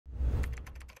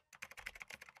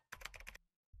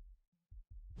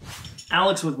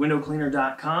Alex with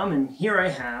windowcleaner.com, and here I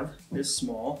have this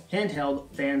small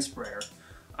handheld fan sprayer.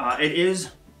 It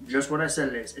is just what I said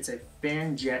it is. It's a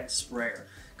fan jet sprayer.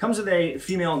 Comes with a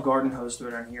female garden hose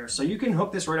thread on here, so you can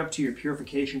hook this right up to your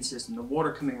purification system. The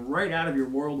water coming right out of your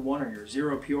World 1 or your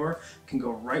Zero Pure can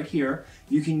go right here.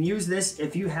 You can use this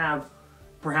if you have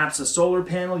perhaps a solar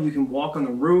panel. You can walk on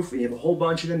the roof, you have a whole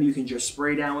bunch of them, you can just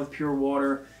spray down with pure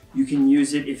water. You can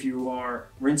use it if you are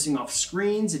rinsing off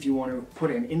screens, if you want to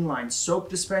put an inline soap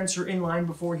dispenser inline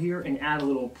before here and add a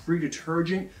little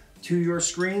pre-detergent to your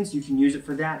screens, you can use it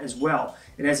for that as well.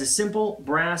 It has a simple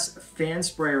brass fan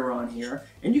sprayer on here,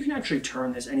 and you can actually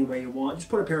turn this any way you want. Just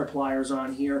put a pair of pliers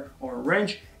on here or a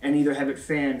wrench and either have it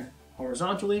fan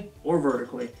horizontally or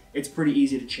vertically. It's pretty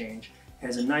easy to change. It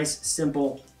has a nice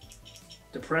simple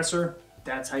depressor.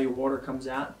 That's how your water comes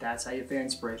out. That's how you fan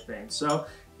spray things. So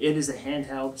it is a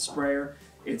handheld sprayer.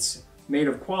 It's made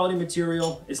of quality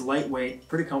material, it's lightweight,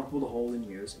 pretty comfortable to hold and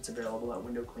use. It's available at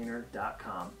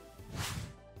windowcleaner.com.